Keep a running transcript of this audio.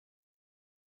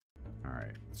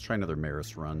Alright, let's try another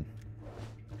Maris run.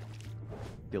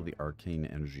 Feel the arcane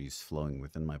energies flowing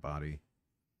within my body.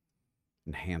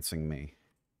 Enhancing me.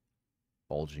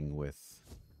 Bulging with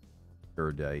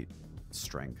erudite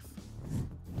strength.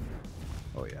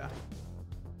 Oh yeah.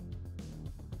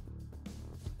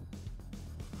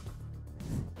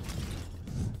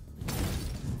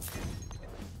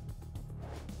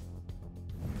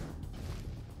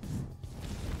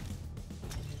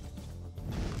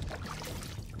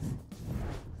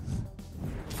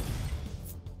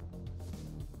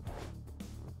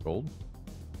 Gold?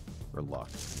 Or luck?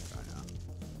 Oh, yeah.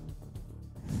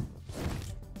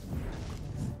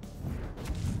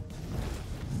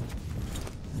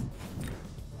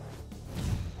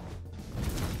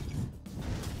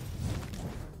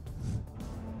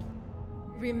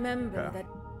 Remember that.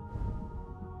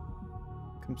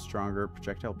 Become stronger.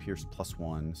 Projectile pierce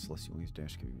 +1. Celestial use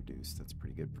dash can be reduced. That's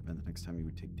pretty good. Prevent the next time you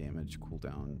would take damage.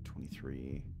 Cooldown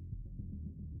 23.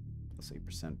 Plus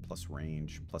 8%. Plus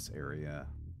range. Plus area.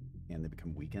 And they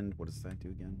become weakened. What does that do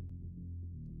again?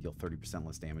 Deal 30%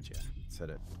 less damage. Yeah, said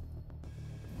it.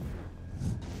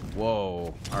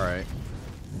 Whoa. Alright.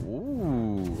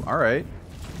 Ooh. Alright.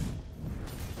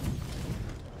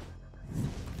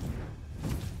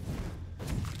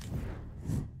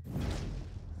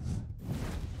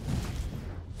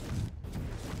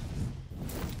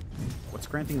 What's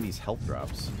granting these health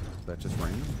drops? Is that just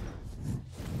random?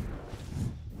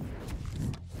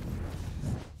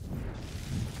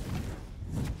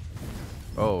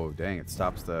 Oh, dang, it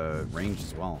stops the range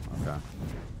as well. Okay.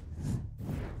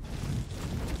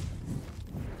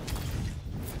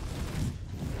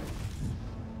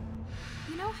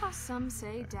 You know how some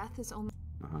say death is only.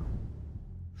 Uh-huh.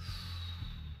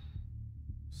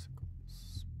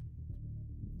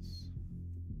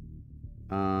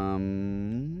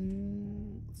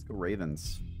 Let's go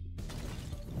Ravens.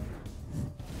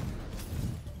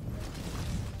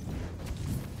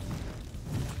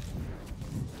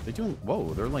 They're doing,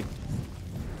 whoa, they're like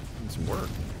doing some work,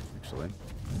 actually.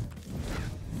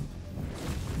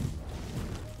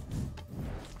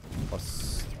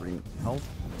 +3 health.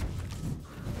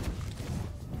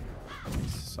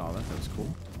 Saw that, that was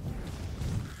cool.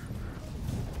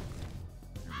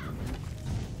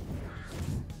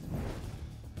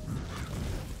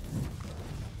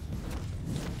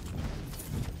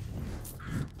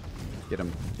 Get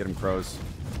him, crows.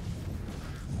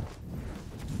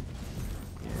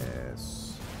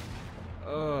 Yes.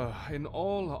 In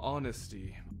all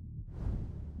honesty.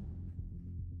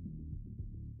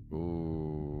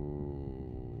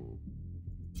 Ooh.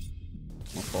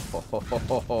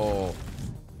 Oh,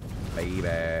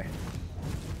 baby.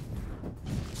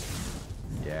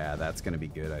 Yeah, that's gonna be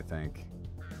good, I think.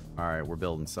 Alright, we're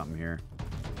building something here.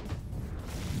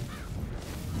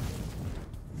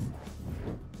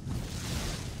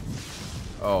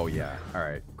 Oh, yeah.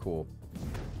 Alright, cool.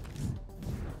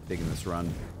 Digging this run.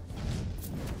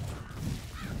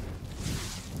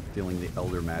 Feeling the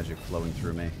elder magic flowing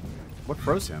through me. What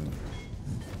froze him?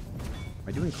 Am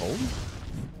I doing cold?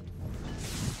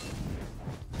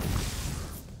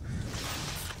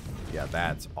 Yeah,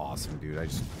 that's awesome, dude. I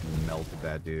just melted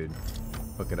that, dude.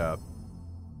 Hook it up.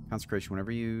 Consecration,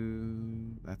 whenever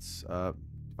you... That's,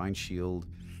 Divine Shield.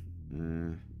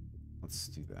 Let's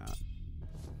do that.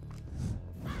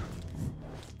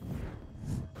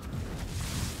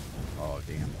 Oh,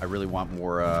 damn. I really want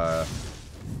more, I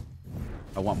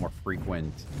want more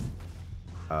frequent,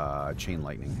 chain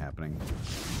lightning happening.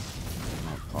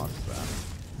 I'll cost that.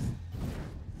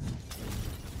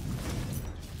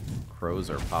 Crows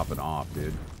are popping off,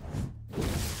 dude.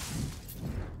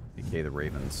 AKA the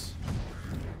Ravens.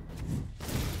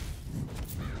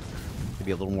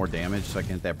 Maybe a little more damage so I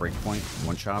can hit that break point.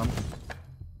 One-shot them.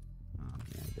 Oh,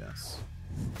 yeah, I guess.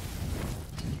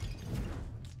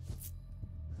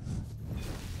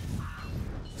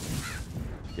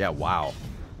 Yeah, wow.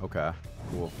 Okay,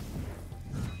 cool.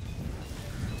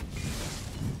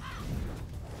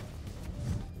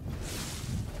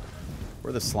 Where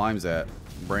are the slimes at?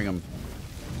 Bring them.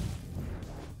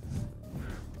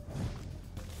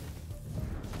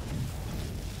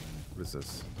 What is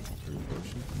this?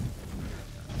 Potion?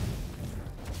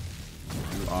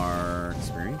 You are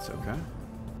experienced? Okay.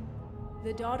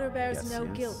 The daughter bears Yes, no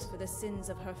yes. guilt for the sins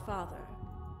of her father.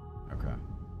 Okay.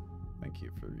 Thank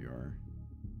you for your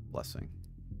blessing.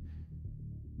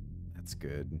 That's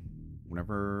good.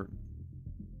 Whenever...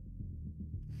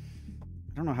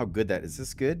 I don't know how good that is. Is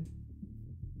this good?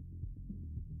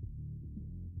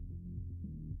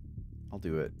 I'll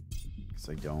do it. Because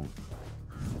I don't.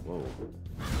 Whoa.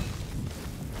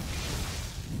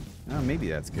 Oh, maybe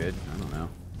that's good. I don't know.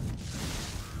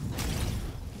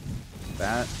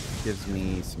 That gives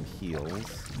me some heals, which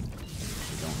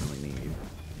I don't really need.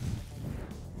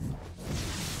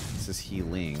 This is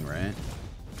healing, right?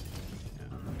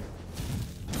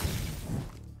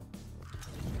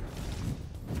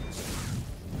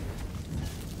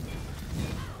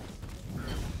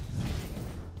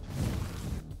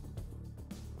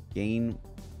 Gain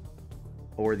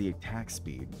or the attack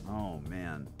speed. Oh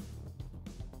man.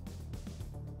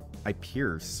 I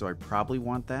pierce, so I probably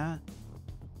want that.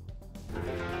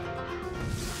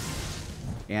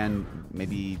 And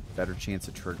maybe better chance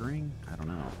of triggering? I don't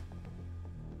know.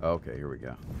 Okay, here we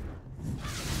go.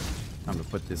 Time to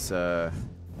put this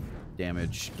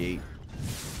damage gate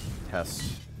test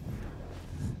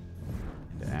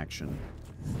into action.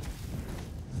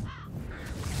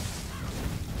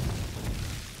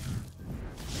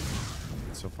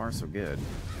 So far, so good.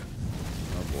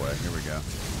 Oh boy, here we go.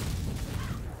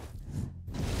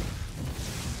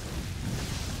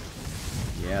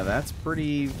 Yeah, that's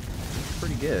pretty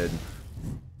good.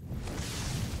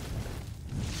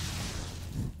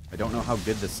 I don't know how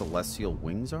good the celestial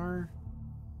wings are.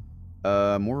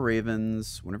 More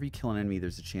ravens. Whenever you kill an enemy,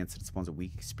 there's a chance that it spawns a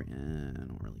weak experience. I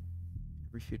don't really.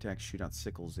 Every few attacks shoot out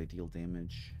sickles. They deal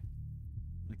damage.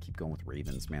 I'm gonna keep going with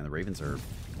ravens, man. The ravens are,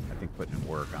 I think, putting in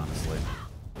work, honestly.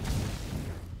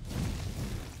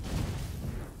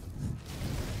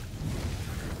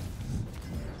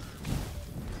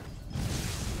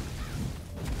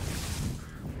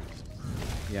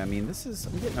 Yeah, I mean, this is...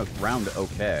 I'm getting around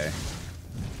okay.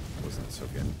 Wasn't so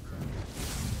good.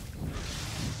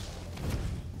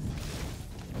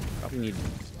 Probably need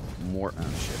more...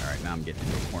 Oh, shit. Alright, now I'm getting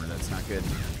into a corner that's not good.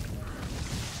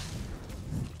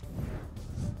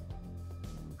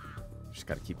 Just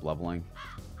gotta keep leveling.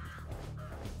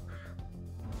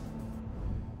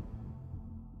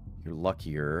 You're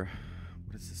luckier.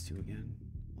 What does this do again?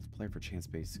 Multiply for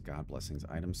chance-based god blessings.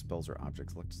 Items, spells, or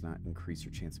objects. Luck does not increase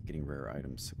your chance of getting rare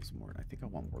items. Sickles more. I think I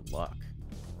want more luck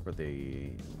for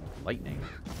the lightning.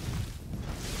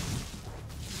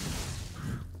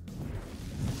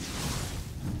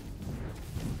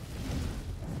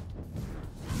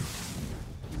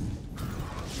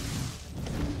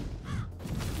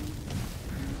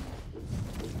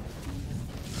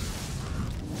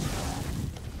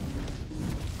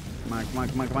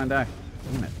 Come on, die.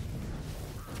 Damn it.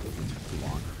 It took too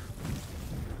long.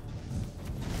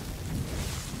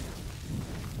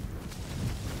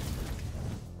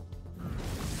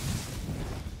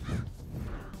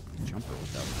 Jumper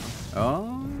with that one.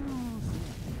 Oh.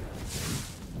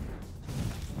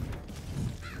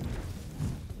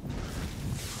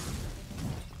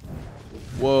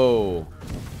 Whoa.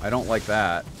 I don't like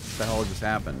that. What the hell just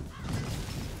happened?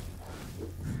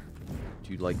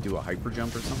 Do you, like, do a hyper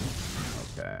jump or something?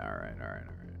 Okay, alright.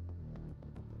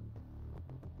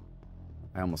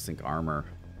 I almost think armor.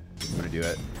 I'm gonna do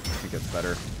it. I think it's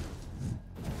better.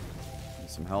 Give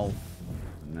some health.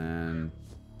 And then...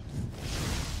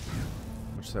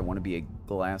 Which does I want to be a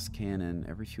glass cannon?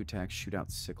 Every few attacks shoot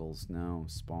out sickles. No,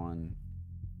 spawn.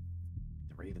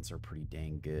 The ravens are pretty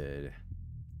dang good.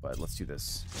 But let's do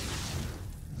this.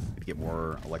 Gotta get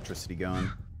more electricity going.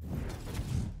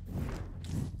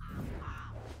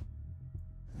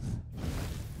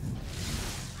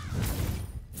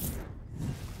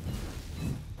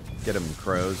 Get him,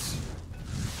 crows.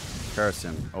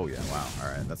 Comparison. Oh, yeah, wow.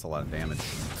 Alright, that's a lot of damage.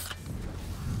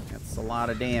 That's a lot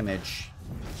of damage.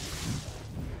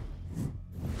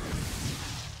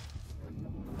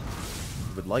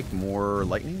 Would like more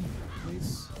lightning,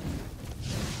 please?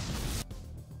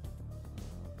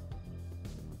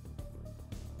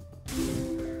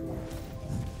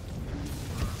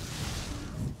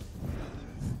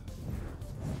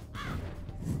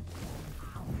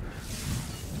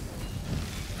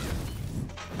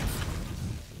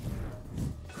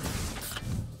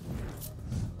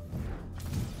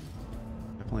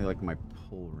 Like my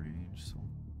pull range, so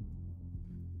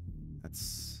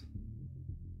that's...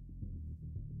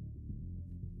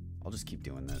 I'll just keep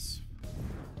doing this.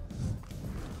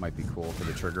 Might be cool for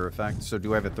the trigger effect. So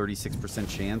do I have a 36%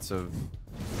 chance of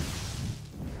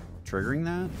triggering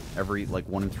that? Every, like,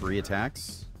 1 in 3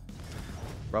 attacks?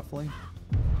 Roughly?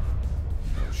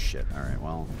 Oh, shit. Alright,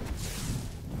 well...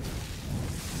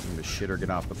 I'm gonna shit or get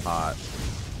off the pot.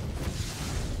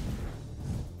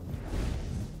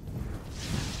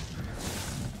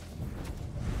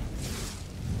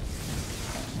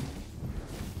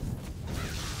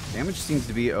 Damage seems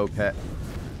to be okay.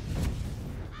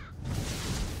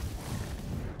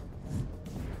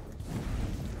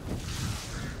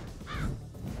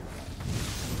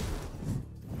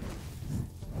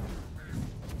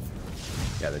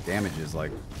 Yeah, the damage is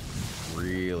like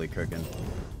Really cooking.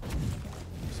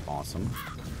 It's awesome.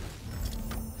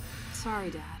 Sorry,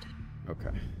 Dad. Okay.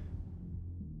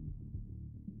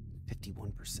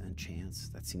 51% chance.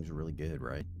 That seems really good,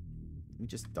 right? Let me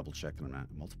just double check that I'm not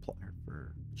multiplier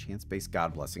for chance-based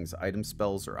god blessings, item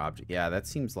spells, or object. Yeah, that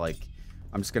seems like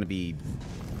I'm just gonna be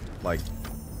like.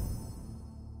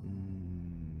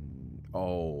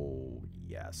 Oh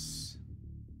yes.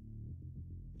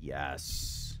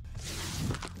 Yes.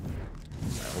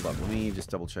 Right, hold up. Let me just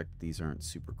double check these aren't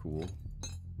super cool.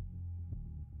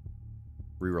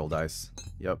 Reroll dice.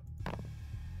 Yep.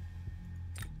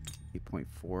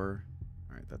 8.4.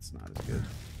 Alright, that's not as good.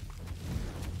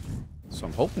 So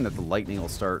I'm hoping that the lightning will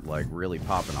start, like, really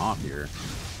popping off here.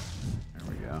 There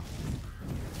we go.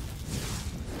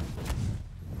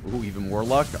 Ooh, even more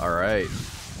luck? Alright.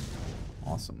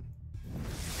 Awesome.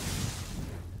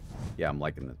 Yeah, I'm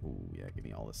liking it. Ooh, yeah, give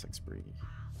me all this XP.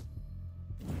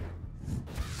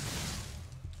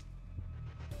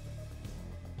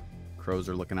 Crows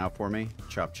are looking out for me.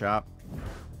 Chop, chop.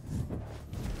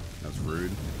 That's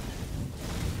rude.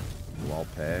 We'll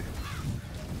pay.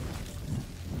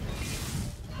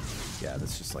 Yeah,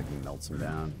 this just like melts him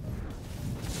down.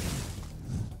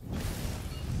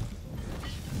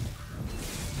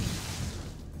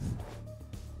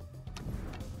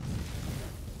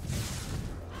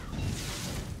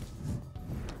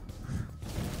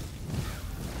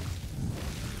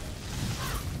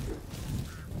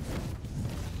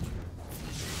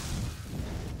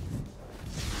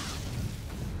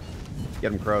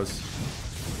 Get him, crows.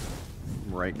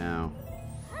 Right now.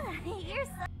 I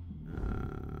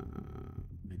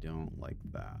don't like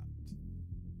that.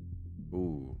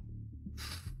 Ooh.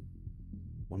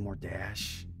 One more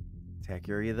dash. Attack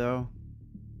area, though?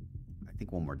 I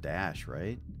think one more dash,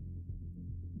 right?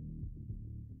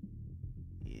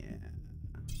 Yeah.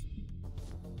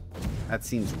 That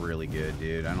seems really good,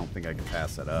 dude. I don't think I can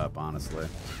pass that up, honestly.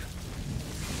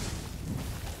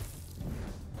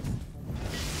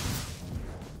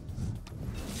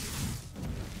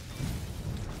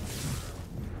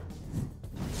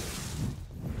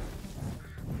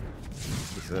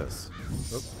 This.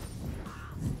 Oh.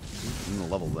 In the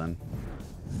level then.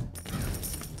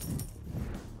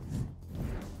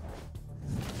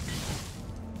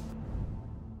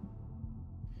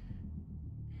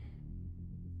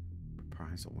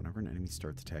 Reprisal. Whenever an enemy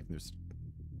starts attacking, there's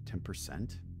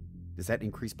 10%. Does that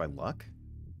increase by luck?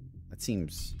 That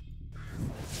seems.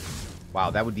 Wow,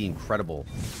 that would be incredible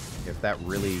if that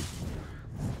really.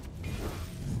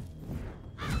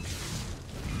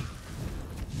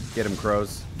 Get him,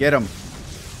 crows. Get him!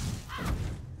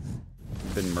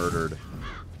 Been murdered.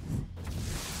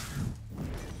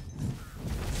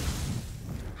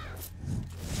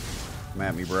 Come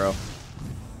at me, bro.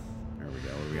 There we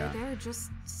go. What do we got? They're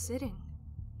just sitting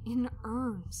in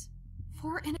urns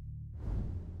for an.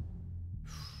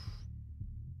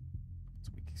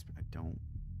 I don't.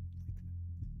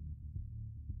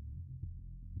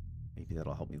 Maybe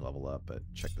that'll help me level up, but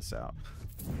check this out.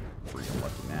 Real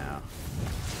lucky now.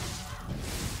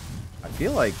 I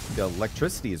feel like the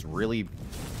electricity is really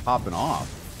popping off.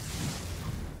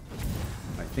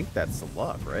 I think that's the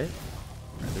luck, right?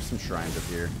 Alright, there's some shrines up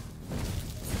here.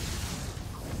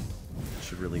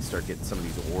 Should really start getting some of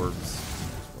these orbs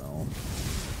as well.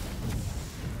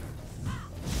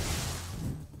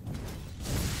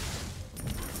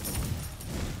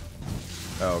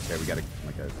 Oh, okay, we got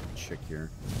like a chick here.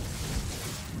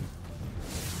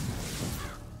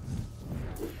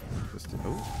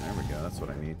 Oh, there we go. That's what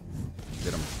I need.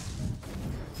 Get him.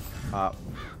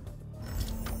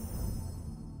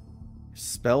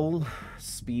 Spell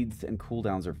speeds and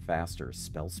cooldowns are faster.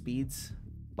 Spell speeds?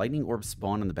 Lightning orbs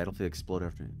spawn on the battlefield, explode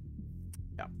after.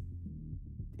 Yeah.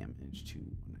 Damage to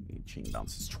chain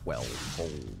bounces 12.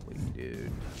 Holy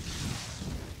dude.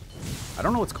 I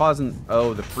don't know what's causing.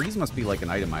 Oh, the freeze must be like an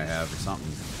item I have or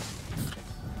something.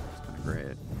 It's kind of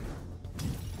great.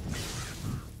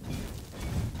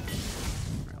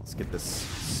 Let's get this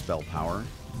spell power.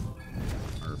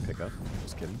 Or pickup.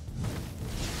 Just kidding.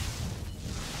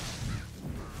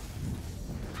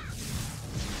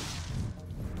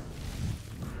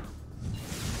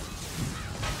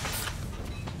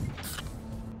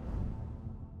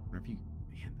 Whenever you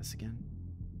hand this again.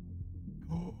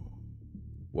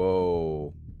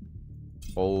 Whoa.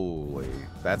 Holy.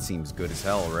 That seems good as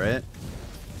hell, right?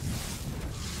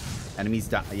 Enemies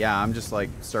die. Yeah, I'm just like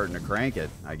starting to crank it,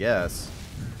 I guess.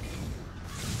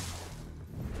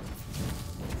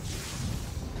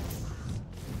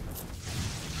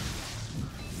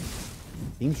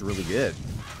 Seems really good.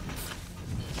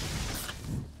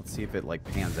 Let's see if it like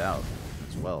pans out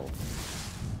as well.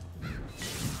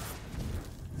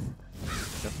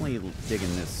 Definitely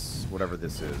digging this, whatever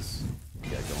this is.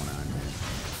 Yeah, going on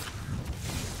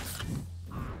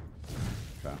here.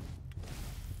 Okay.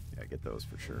 Yeah, get those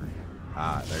for sure.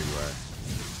 Ah, there you are.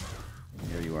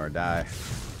 There you are. Die.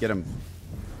 Get him.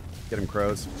 Get him,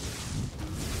 crows.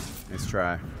 Nice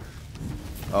try.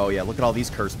 Oh, yeah, look at all these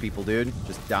cursed people, dude.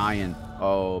 Just dying.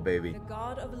 Oh, baby. The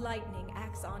god of lightning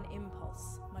acts on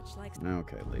impulse, much like...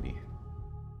 Okay, lady.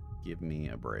 Give me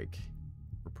a break.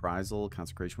 Reprisal,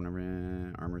 consecration,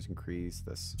 whenever armor's increased.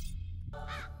 This.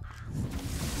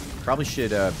 Probably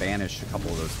should banish a couple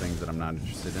of those things that I'm not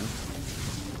interested in.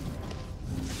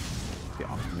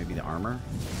 Maybe the armor.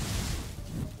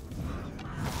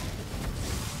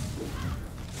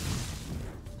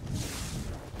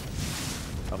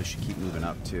 Probably should keep moving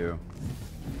up too.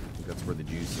 I think that's where the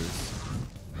juice is.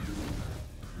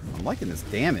 I'm liking this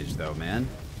damage though, man.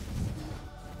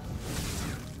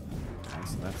 Okay,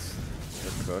 so that's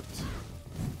cooked.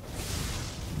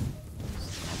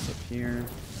 What's up here?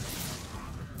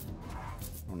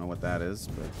 I don't know what that is,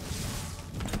 but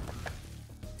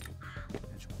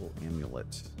magical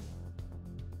amulet.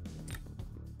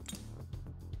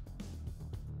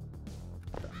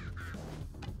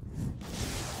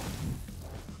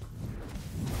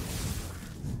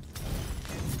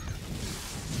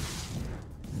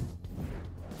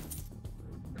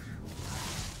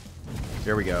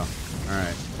 Here we go.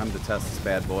 Alright, time to test this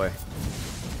bad boy.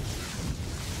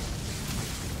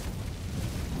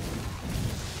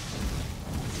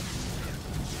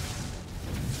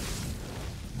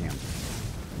 Damn.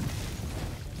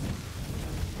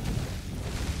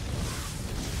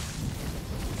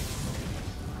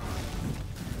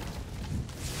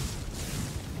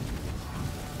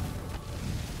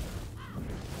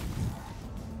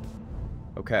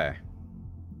 Okay.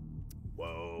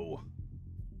 Whoa.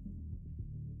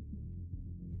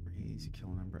 Easy kill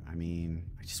number. I mean,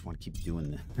 I just want to keep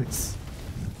doing this.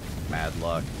 Mad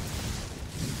luck.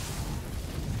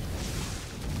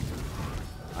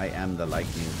 I am the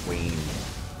lightning queen.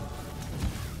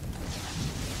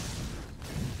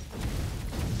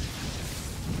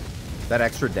 That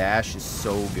extra dash is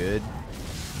so good.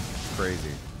 It's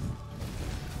crazy.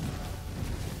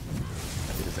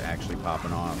 It is actually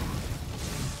popping off.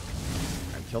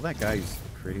 Alright, kill that guy who's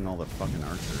creating all the fucking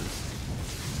archers.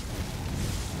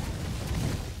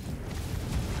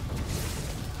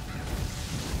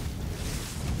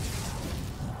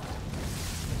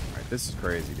 Alright, this is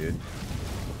crazy, dude.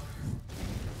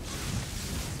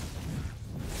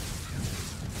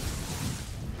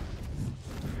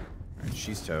 Alright,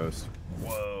 she's toast.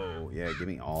 Whoa. Yeah, give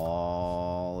me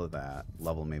all of that.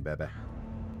 Level me, baby.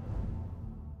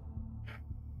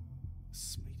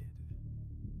 Smited.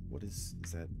 What is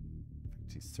that?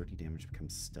 Takes 30 damage,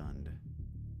 becomes stunned.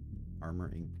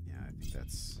 Armor ink. Yeah, I think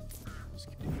that's. Just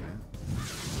keep doing that.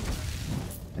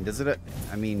 And does it?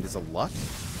 I mean, does it luck?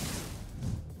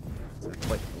 Is that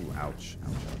like? Ooh, ouch!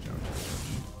 Ouch! Ouch! Ouch!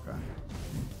 Ouch! Okay.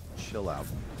 Chill out.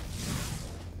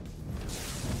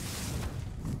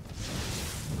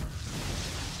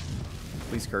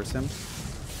 Please curse him.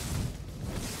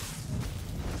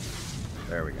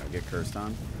 There we go. Get cursed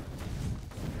on.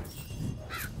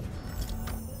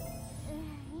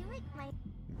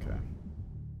 Okay. I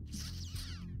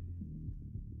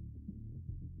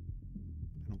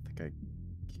don't think I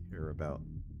care about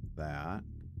that.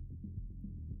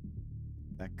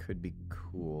 That could be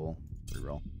cool.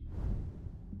 Reroll.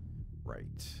 Right.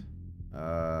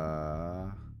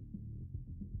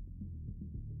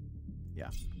 Yeah.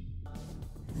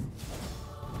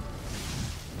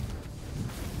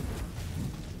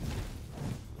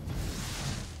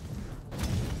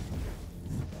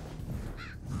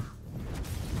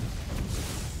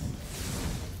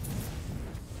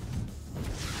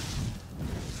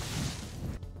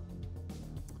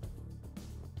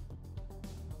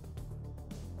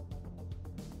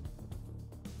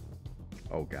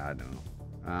 Oh god, no.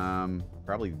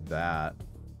 Probably that.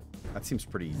 That seems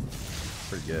pretty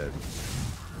good.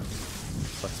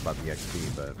 Sucks about the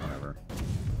XP, but whatever.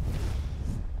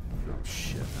 Oh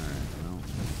shit! All right, well,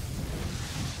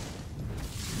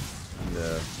 time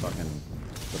to fucking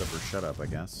put up or shut up, I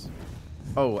guess.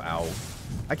 Oh, ow!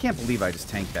 I can't believe I just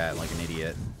tanked that like an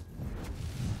idiot.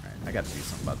 All right, I got to do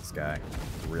something about this guy.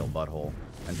 He's a real butthole,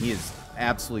 and he is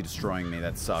absolutely destroying me.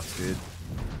 That sucks, dude.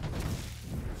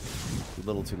 A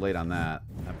little too late on that.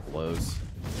 That blows.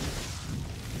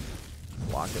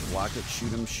 Block it,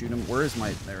 shoot him. Where is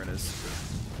my... There it is.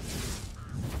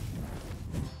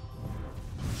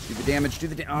 Do the damage,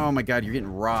 oh my god, you're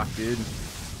getting rocked, dude.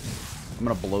 I'm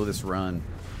gonna blow this run.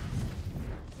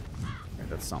 Alright,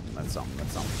 that's something.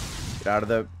 Get out of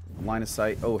the line of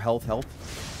sight. Oh, health.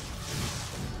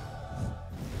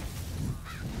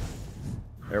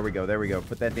 There we go, there we go.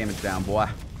 Put that damage down, boy.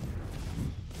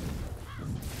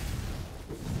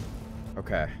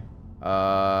 Okay.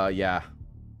 Yeah.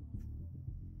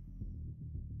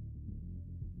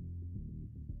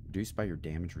 Reduced by your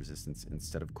damage resistance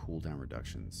instead of cooldown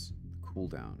reductions.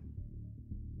 Cooldown.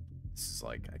 This is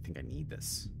like, I think I need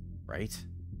this, right?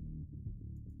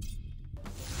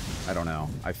 I don't know.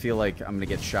 I feel like I'm gonna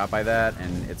get shot by that,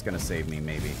 and it's gonna save me,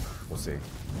 maybe. We'll see.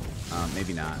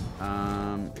 Maybe not.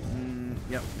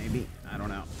 Yep, maybe. I don't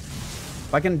know.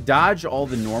 If I can dodge all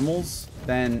the normals,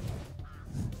 then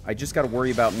I just gotta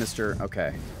worry about Mr.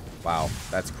 Okay. Wow,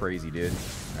 that's crazy, dude.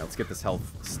 Alright, let's get this health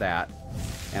stat.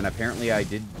 And apparently I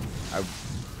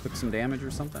took some damage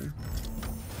or something.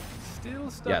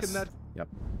 Still stuck Yes. in that. Yep.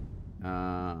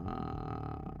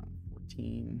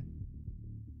 14.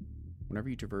 Whenever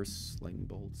you traverse lightning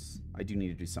bolts, I do need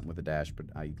to do something with the dash, but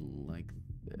I like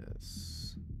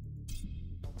this.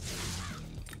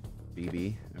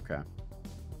 BB. Okay.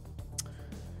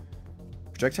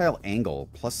 Projectile angle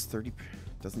plus 30.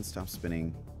 Doesn't stop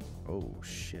spinning. Oh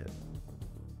shit.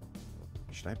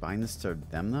 Should I bind this to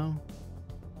them though?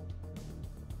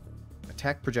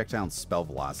 Attack projectile and spell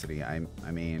velocity. I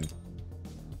mean,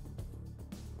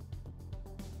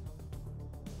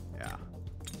 yeah.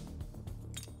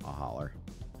 I'll holler.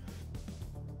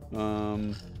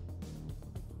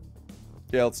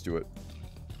 Yeah, let's do it.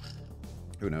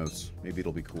 Who knows? Maybe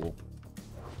it'll be cool.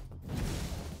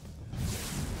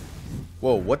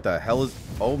 Whoa, what the hell is...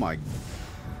 Oh my...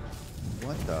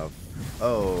 What the...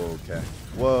 Oh, okay.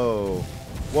 Whoa.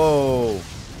 Whoa.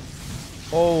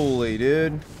 Holy,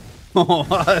 dude.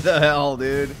 What the hell,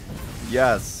 dude?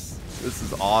 Yes. This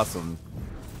is awesome.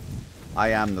 I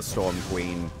am the Storm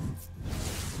Queen.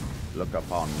 Look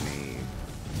upon me.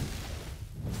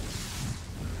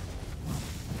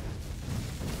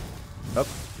 Oh,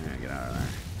 yeah, get out of there.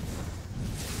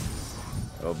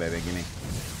 Oh, baby, gimme.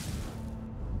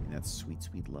 That's sweet,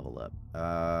 sweet level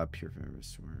up. Pure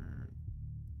Restore.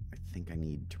 I think I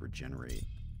need to regenerate.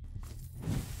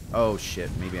 Oh, shit.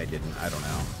 Maybe I didn't. I don't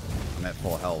know. I'm at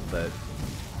full health, but...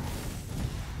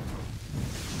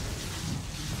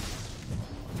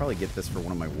 I'll probably get this for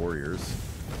one of my warriors.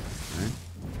 Alright.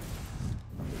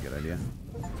 Probably a good idea.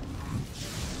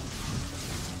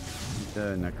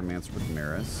 The Necromancer with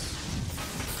Maris.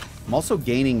 I'm also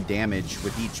gaining damage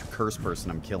with each curse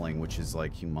person I'm killing, which is,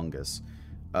 like, humongous.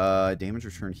 Damage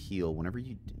return heal. Whenever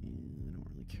you... I don't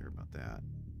really care about that.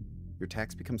 Your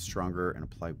attacks become stronger and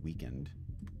apply weakened.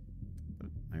 But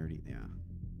I already...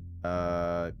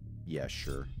 Yeah. Yeah,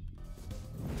 sure.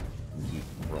 Keep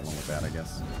rolling with that, I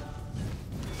guess.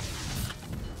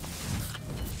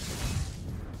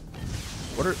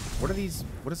 What are these...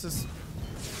 What is this...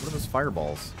 What are those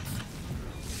fireballs?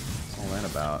 What's all that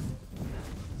about?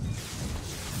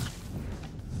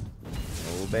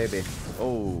 Oh, baby.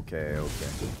 Okay,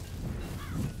 okay.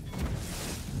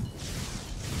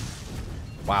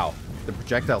 Wow. The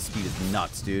projectile speed is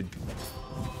nuts, dude.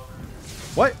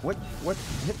 What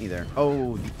hit me there?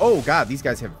 Oh, oh god, these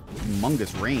guys have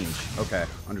humongous range. Okay,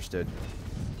 understood.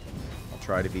 I'll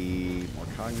try to be more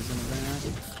cognizant of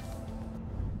that.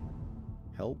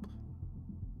 Help?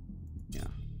 Yeah.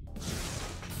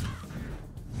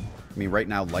 I mean, right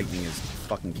now, lightning is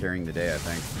fucking carrying the day, I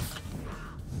think.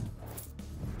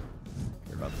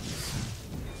 Care about these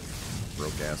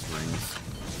broke-ass rings.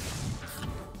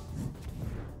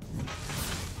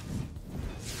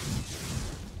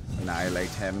 Annihilate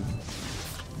him.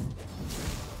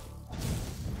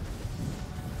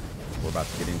 We're about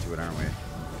to get into it, aren't we?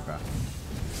 Okay.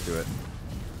 Let's do it.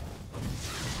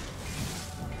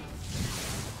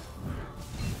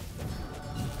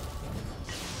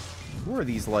 Who are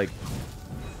these, like...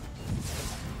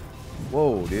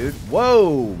 Whoa, dude.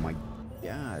 Whoa! My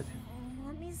god.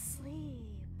 Let me sleep.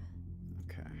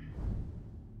 Okay.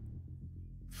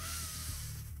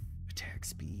 Attack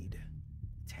speed.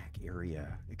 Attack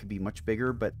area. It could be much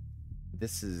bigger, but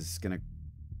this is gonna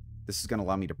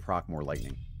allow me to proc more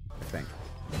lightning, I think.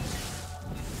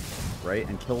 Right?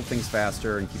 And kill things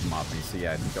faster and keep them off me. So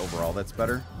yeah, I think overall that's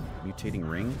better. Mutating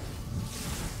ring.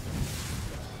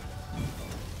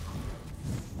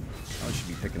 I should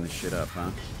be picking this shit up, huh?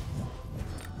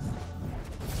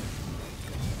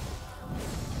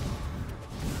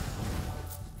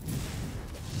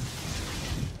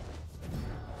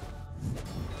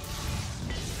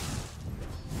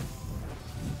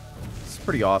 This is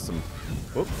pretty awesome.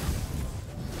 Whoop.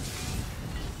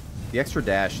 The extra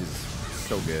dash is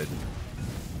so good.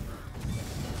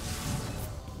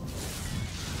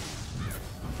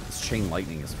 This chain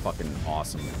lightning is fucking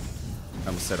awesome. I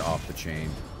almost said off the chain.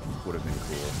 Would have been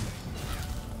cool.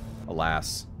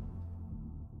 Alas.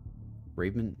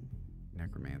 Raven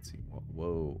necromancy.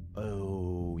 Whoa.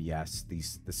 Oh, yes.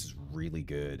 This is really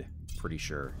good. Pretty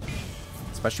sure.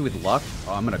 Especially with luck.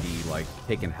 Oh, I'm gonna be like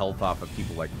taking health off of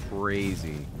people like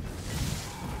crazy.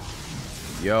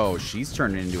 Yo, she's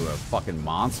turning into a fucking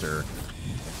monster.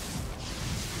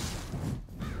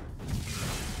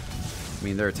 I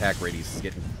mean, their attack radius is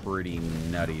getting pretty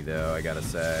nutty, though, I gotta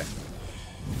say.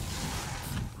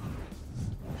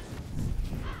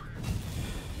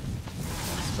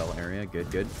 Spell area, good,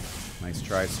 good. Nice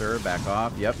try, sir. Back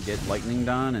off. Yep, get lightning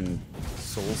done and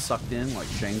soul sucked in like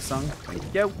Shang Tsung. Thank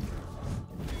you.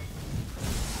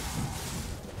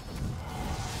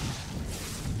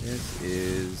 This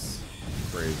is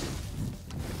crazy.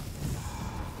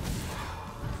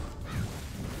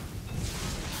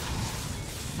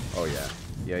 Oh, yeah.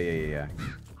 Yeah.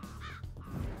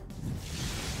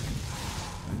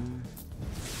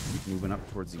 Keep moving up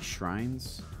towards these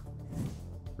shrines.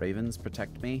 Ravens,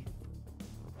 protect me.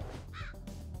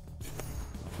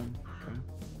 Nothing? Okay.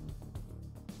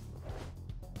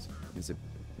 Is it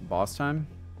boss time?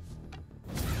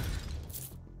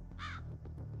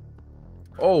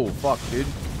 Oh, fuck, dude.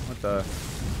 What the...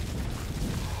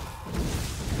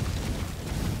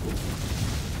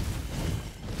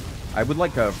 I would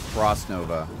like a Frost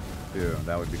Nova. Ew,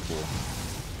 that would be cool.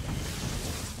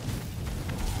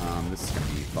 This is gonna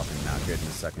be fucking not good in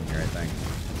a second here, I think.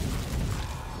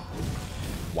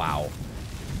 Wow.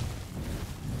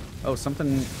 Oh,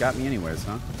 something got me anyways,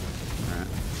 huh? Alright.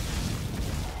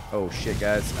 Oh, shit,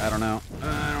 guys. I don't know.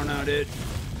 I don't know, dude.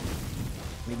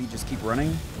 Maybe just keep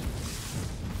running?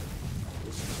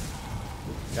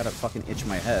 Gotta fucking itch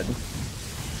my head.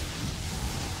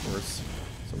 Of course.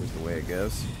 It's always the way it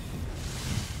goes.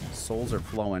 Souls are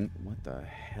flowing. What the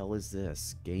hell is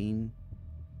this? Gain.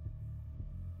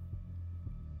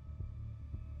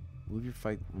 Move your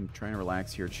fight. I'm trying to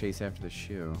relax here. Chase after the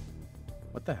shoe.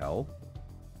 What the hell?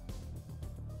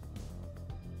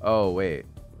 Oh, wait.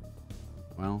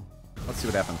 Well, let's see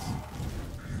what happens.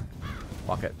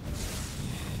 Walk it.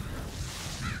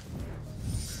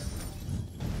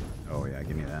 Oh, yeah,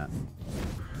 give me that.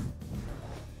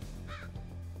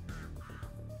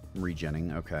 I'm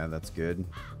regenning. Okay, that's good.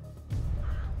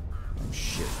 Oh,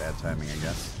 shit. Bad timing, I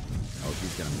guess. Oh,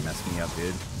 he's gonna mess me up,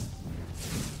 dude.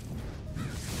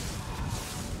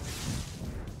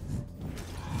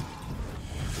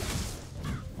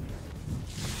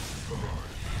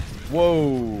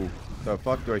 Whoa! The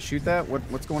fuck? Do I shoot that?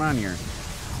 What's going on here?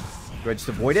 Do I just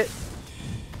avoid it?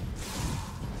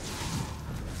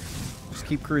 Just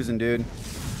keep cruising, dude.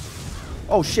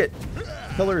 Oh, shit!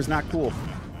 Killer is not cool.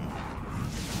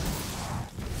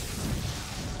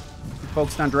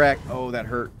 Focused on Drac. Oh, that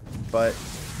hurt. But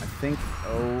I think...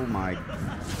 Oh, my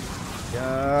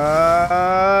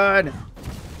God!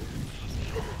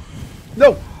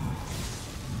 No!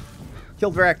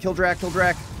 Kill Drac, kill Drac, kill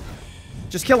Drac.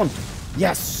 Just kill him.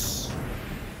 Yes.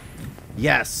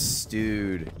 Yes,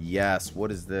 dude. Yes. What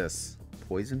is this?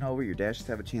 Poison over? Your dashes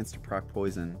have a chance to proc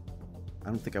poison. I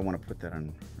don't think I want to put that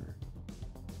on her.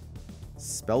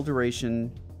 Spell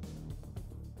duration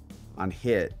on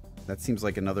hit. That seems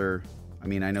like another... I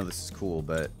mean, I know this is cool,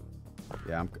 but...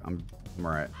 Yeah, I'm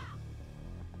alright.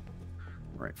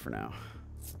 I'm alright for now.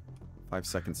 5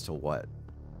 seconds till what?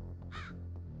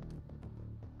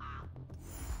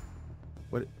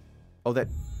 What... Oh, that...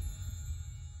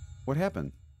 What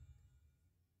happened?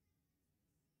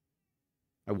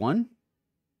 I won?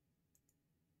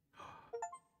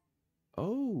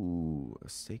 Oh, a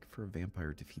stake for a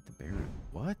vampire. Defeat the Baron.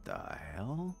 What the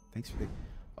hell? Thanks for the...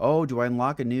 Oh, do I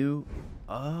unlock a new...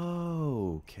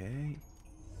 Oh, okay.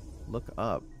 Look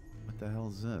up. What the hell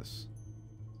is this?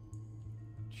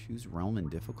 Choose realm and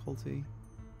difficulty?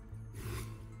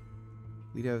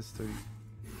 Lead has 30...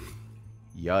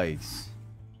 Yikes.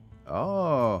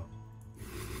 Oh.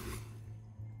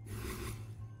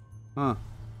 Huh.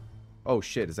 Oh,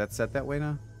 shit. Is that set that way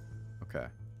now? Okay.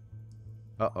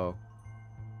 Uh-oh.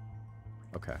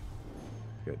 Okay.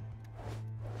 Good.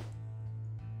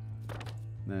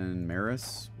 Then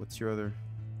Maris. What's your other...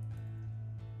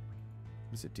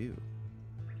 What does it do?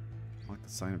 Unlock the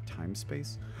sign of time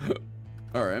space?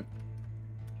 Alright.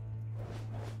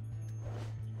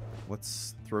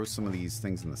 Let's throw some of these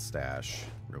things in the stash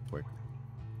real quick.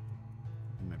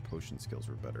 My potion skills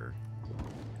were better.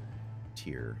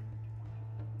 Tier.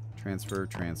 Transfer,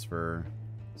 transfer.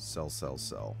 Sell, sell,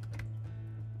 sell.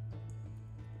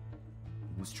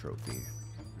 Use trophy.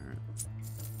 Alright.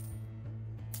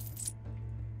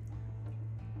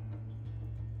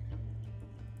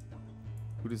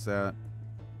 Who does that?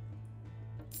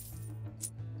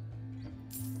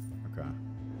 Okay.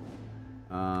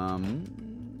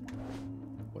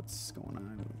 what's going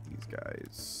on with these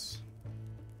guys.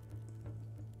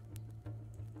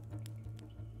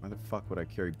 Why the fuck would I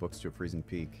carry books to a freezing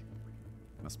peak?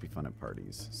 Must be fun at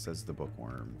parties, says the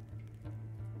bookworm.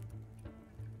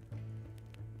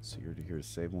 So you're here to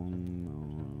save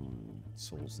one.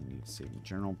 Souls in need of saving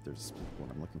journal. There's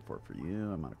what I'm looking for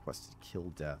you. I'm on a quest to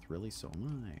kill death. Really? So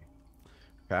am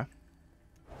I. Okay.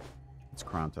 It's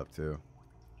Kront up too.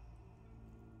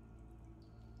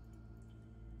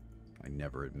 I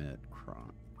never admit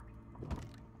Kront.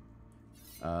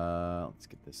 Let's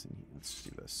get this in here. Let's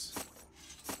do this.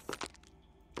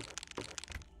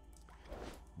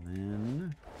 And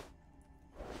then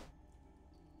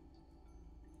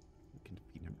we can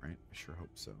defeat him, right? I sure hope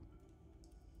so.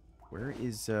 Where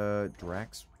is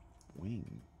Drax's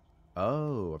wing?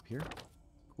 Oh, up here?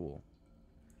 Cool.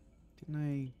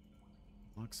 Didn't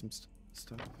I lock some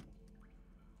stuff?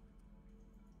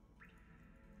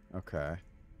 Okay.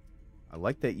 I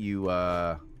like that you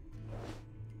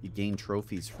you gain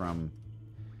trophies from.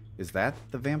 Is that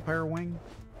the vampire wing?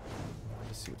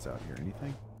 Let's see what's out here.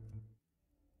 Anything?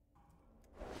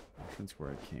 Entrance where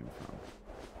I came from.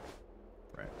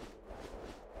 Right.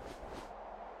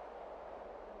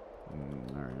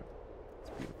 Alright. It's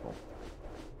beautiful.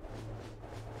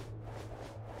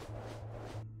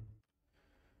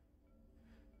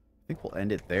 I think we'll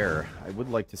end it there. I would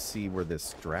like to see where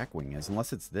this Dracwing is,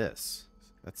 unless it's this.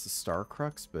 That's the Star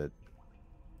Crux, but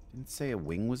didn't it say a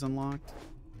wing was unlocked?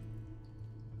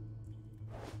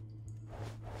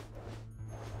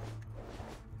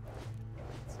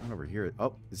 It's not over here.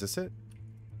 Oh, is this it?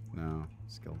 No.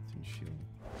 Skeleton shield.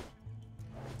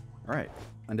 Alright.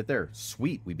 End it there.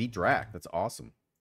 Sweet. We beat Drac. That's awesome.